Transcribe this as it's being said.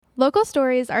Local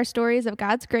Stories are stories of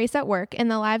God's grace at work in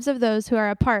the lives of those who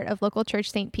are a part of Local Church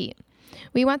St. Pete.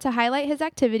 We want to highlight his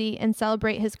activity and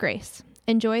celebrate his grace.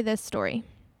 Enjoy this story.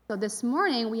 So this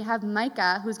morning we have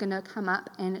Micah who's going to come up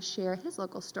and share his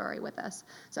local story with us.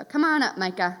 So come on up,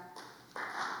 Micah.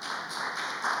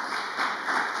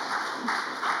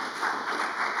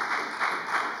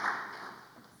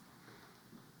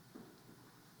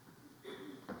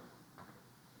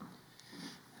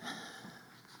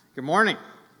 Good morning.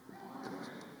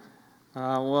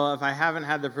 Well, if I haven't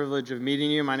had the privilege of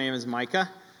meeting you, my name is Micah,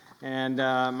 and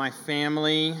my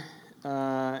family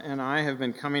and I have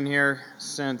been coming here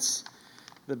since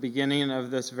the beginning of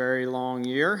this very long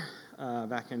year,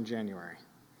 back in January.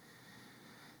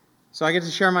 So I get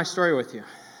to share my story with you.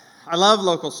 I love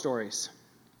local stories.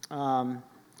 I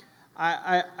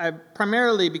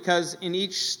primarily because in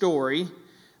each story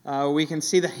we can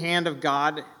see the hand of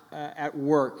God at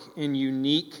work in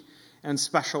unique and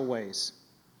special ways.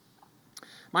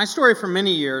 My story for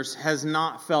many years has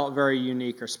not felt very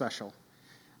unique or special.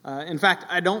 In fact,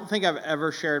 I don't think I've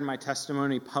ever shared my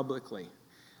testimony publicly,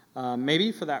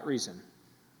 maybe for that reason.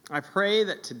 I pray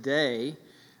that today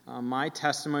my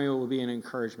testimony will be an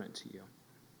encouragement to you.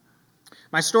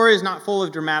 My story is not full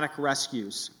of dramatic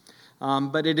rescues,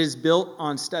 but it is built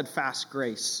on steadfast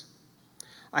grace.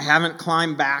 I haven't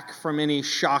climbed back from any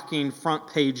shocking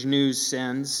front-page news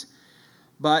sins,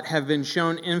 but have been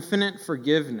shown infinite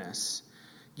forgiveness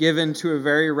given to a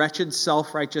very wretched,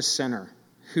 self-righteous sinner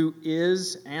who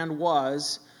is and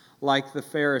was like the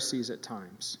Pharisees at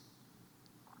times.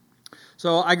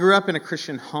 So I grew up in a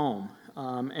Christian home,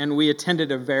 and we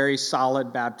attended a very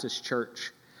solid Baptist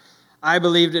church. I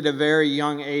believed at a very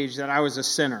young age that I was a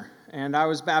sinner, and I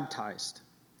was baptized.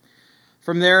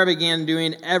 From there, I began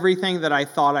doing everything that I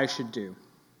thought I should do.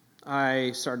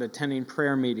 I started attending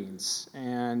prayer meetings,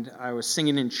 and I was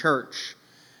singing in church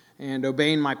and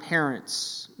obeying my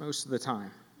parents most of the time.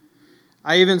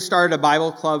 I even started a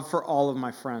Bible club for all of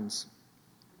my friends.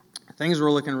 Things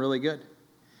were looking really good.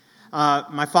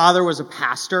 My father was a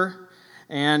pastor,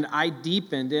 and I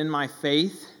deepened in my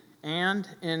faith and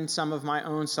in some of my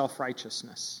own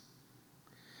self-righteousness.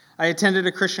 I attended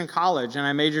a Christian college, and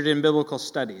I majored in biblical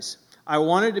studies. I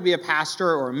wanted to be a pastor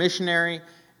or a missionary,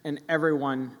 and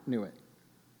everyone knew it.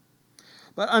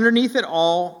 But underneath it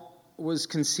all was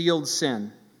concealed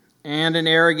sin and an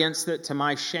arrogance that, to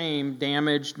my shame,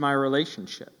 damaged my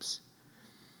relationships.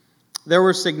 There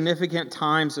were significant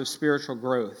times of spiritual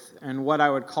growth and what I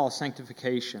would call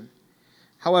sanctification.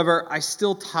 However, I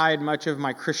still tied much of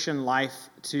my Christian life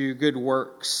to good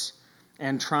works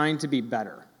and trying to be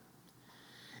better.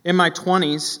 In my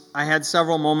 20s, I had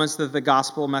several moments that the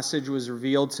gospel message was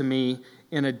revealed to me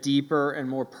in a deeper and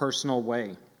more personal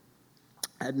way.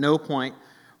 At no point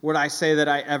would I say that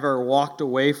I ever walked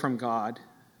away from God,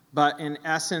 but in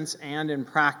essence and in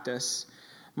practice,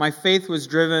 my faith was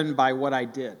driven by what I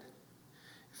did.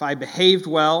 If I behaved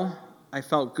well, I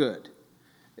felt good.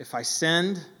 If I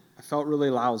sinned, I felt really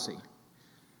lousy.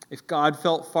 If God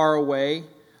felt far away,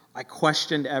 I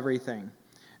questioned everything.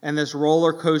 And this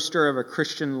roller coaster of a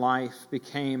Christian life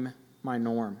became my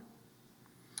norm.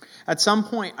 At some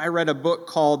point, I read a book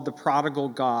called The Prodigal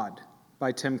God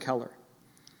by Tim Keller.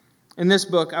 In this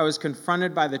book, I was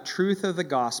confronted by the truth of the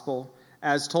gospel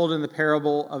as told in the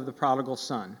parable of the prodigal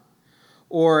son,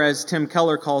 or as Tim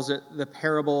Keller calls it, the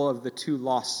parable of the two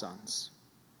lost sons.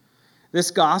 This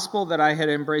gospel that I had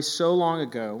embraced so long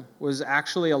ago was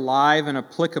actually alive and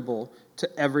applicable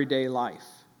to everyday life.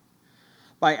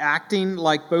 By acting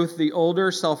like both the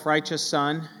older self-righteous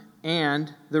son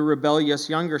and the rebellious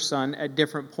younger son at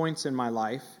different points in my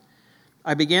life,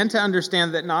 I began to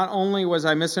understand that not only was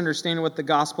I misunderstanding what the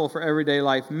gospel for everyday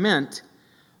life meant,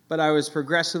 but I was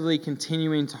progressively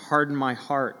continuing to harden my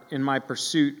heart in my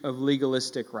pursuit of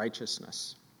legalistic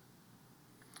righteousness.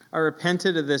 I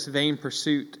repented of this vain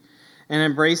pursuit and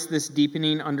embraced this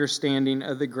deepening understanding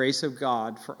of the grace of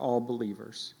God for all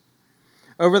believers.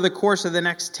 Over the course of the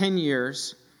next 10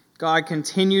 years, God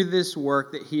continued this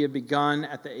work that he had begun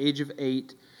at the age of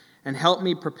 8 and helped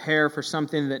me prepare for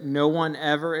something that no one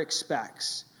ever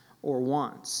expects or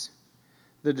wants,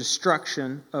 the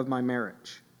destruction of my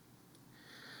marriage.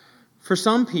 For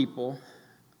some people,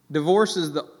 divorce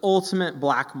is the ultimate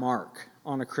black mark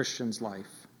on a Christian's life.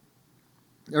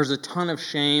 There's a ton of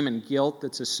shame and guilt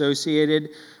that's associated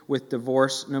with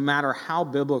divorce, no matter how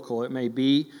biblical it may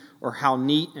be or how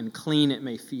neat and clean it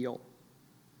may feel.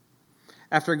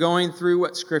 After going through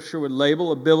what Scripture would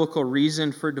label a biblical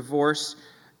reason for divorce,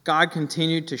 God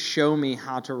continued to show me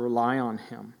how to rely on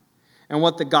him and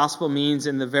what the gospel means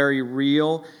in the very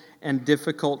real and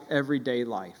difficult everyday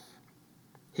life.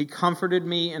 He comforted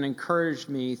me and encouraged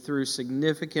me through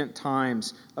significant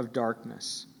times of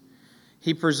darkness.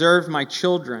 He preserved my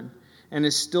children and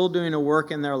is still doing a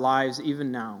work in their lives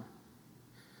even now.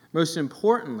 Most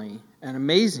importantly and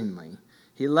amazingly,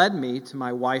 he led me to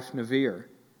my wife, Navir,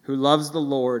 who loves the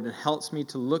Lord and helps me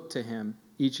to look to him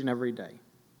each and every day.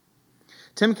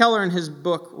 Tim Keller in his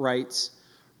book writes,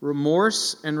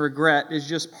 remorse and regret is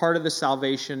just part of the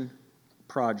salvation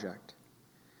project.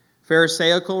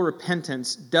 Pharisaical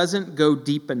repentance doesn't go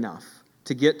deep enough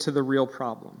to get to the real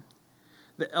problem.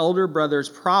 The elder brother's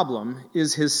problem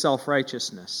is his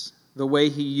self-righteousness, the way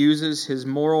he uses his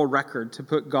moral record to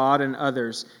put God and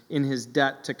others in his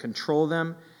debt to control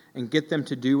them and get them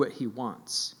to do what he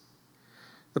wants.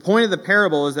 The point of the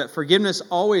parable is that forgiveness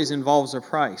always involves a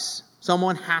price.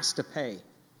 Someone has to pay.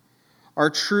 Our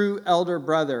true elder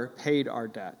brother paid our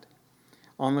debt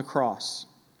on the cross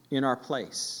in our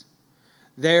place.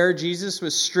 There, Jesus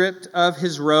was stripped of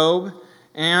his robe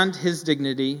and his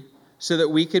dignity so that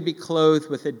we could be clothed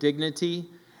with a dignity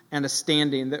and a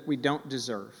standing that we don't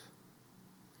deserve.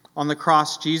 On the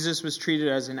cross, Jesus was treated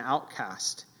as an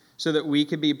outcast so that we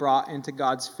could be brought into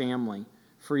God's family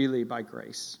freely by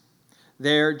grace.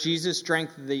 There, Jesus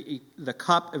drank the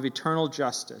cup of eternal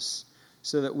justice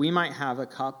so that we might have a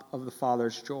cup of the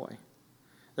Father's joy.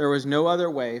 There was no other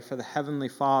way for the Heavenly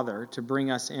Father to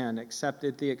bring us in except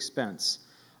at the expense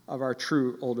of our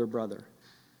true older brother.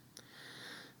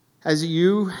 As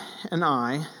you and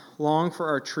I long for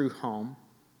our true home,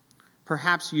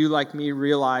 perhaps you, like me,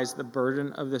 realize the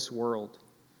burden of this world.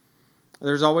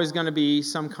 There's always going to be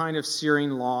some kind of searing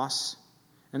loss,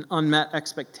 an unmet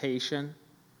expectation,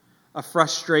 a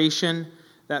frustration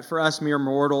that for us mere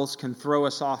mortals can throw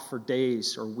us off for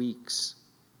days or weeks.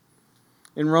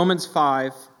 In Romans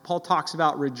 5, Paul talks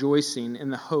about rejoicing in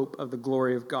the hope of the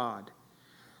glory of God.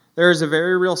 There is a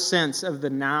very real sense of the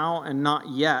now and not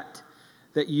yet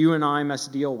that you and I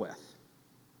must deal with.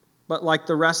 But like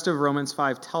the rest of Romans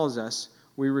 5 tells us,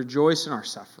 we rejoice in our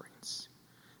sufferings,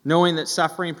 knowing that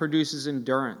suffering produces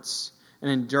endurance, and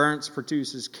endurance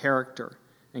produces character,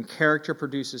 and character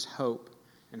produces hope,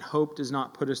 and hope does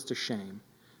not put us to shame,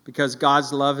 because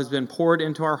God's love has been poured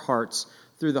into our hearts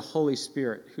through the Holy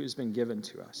Spirit who has been given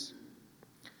to us.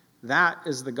 That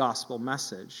is the gospel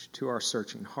message to our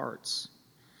searching hearts,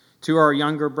 to our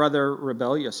younger brother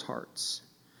rebellious hearts,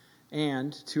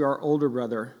 and to our older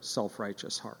brother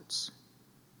self-righteous hearts.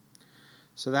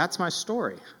 So that's my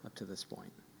story up to this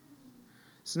point.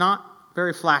 It's not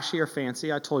very flashy or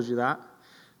fancy, I told you that,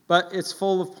 but it's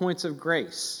full of points of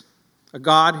grace, a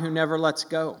God who never lets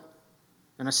go,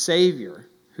 and a Savior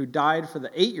who died for the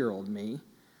 8-year-old me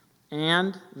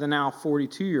and the now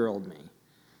 42-year-old me,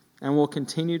 and will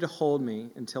continue to hold me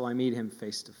until I meet him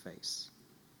face to face.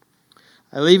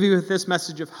 I leave you with this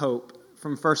message of hope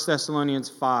from 1 Thessalonians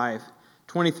 5,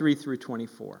 23 through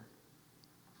 24.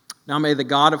 Now may the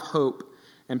God of hope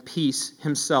and peace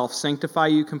himself sanctify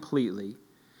you completely,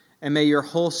 and may your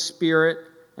whole spirit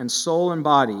and soul and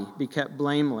body be kept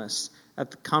blameless at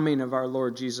the coming of our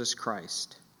Lord Jesus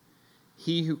Christ.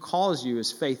 He who calls you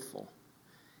is faithful.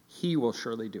 He will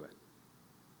surely do it.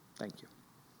 Thank you.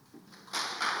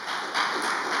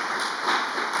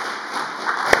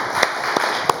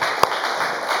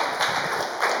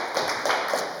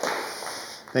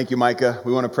 Thank you, Micah.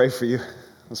 We want to pray for you.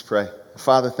 Let's pray.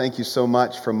 Father, thank you so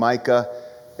much for Micah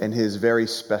and his very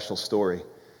special story.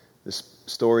 This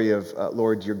story of,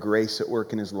 Lord, your grace at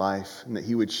work in his life, and that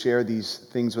he would share these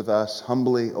things with us,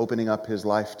 humbly opening up his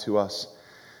life to us,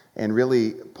 and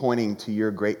really pointing to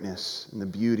your greatness and the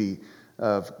beauty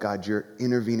of, God, your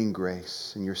intervening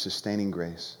grace and your sustaining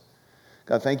grace.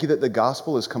 God, thank you that the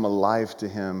gospel has come alive to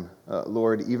him,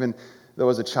 Lord, even though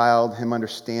as a child, him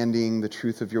understanding the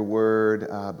truth of your word,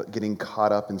 but getting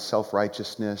caught up in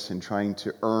self-righteousness and trying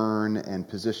to earn and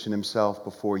position himself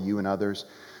before you and others.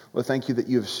 Well, thank you that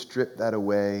you have stripped that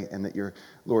away, and that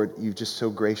Lord, you've just so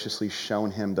graciously shown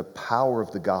him the power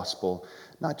of the gospel,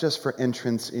 not just for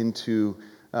entrance into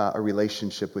a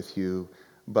relationship with you,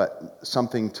 but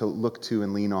something to look to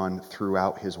and lean on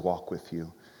throughout his walk with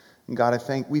you. And God,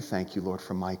 we thank you, Lord,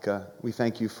 for Micah. We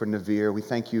thank you for Navir. We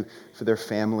thank you for their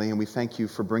family, and we thank you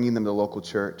for bringing them to local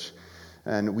church.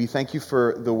 And we thank you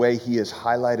for the way he has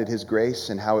highlighted his grace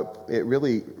and how it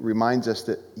really reminds us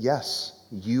that, yes,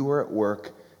 you are at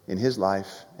work in his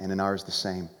life and in ours the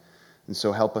same. And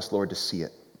so help us, Lord, to see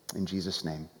it. In Jesus'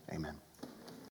 name, amen.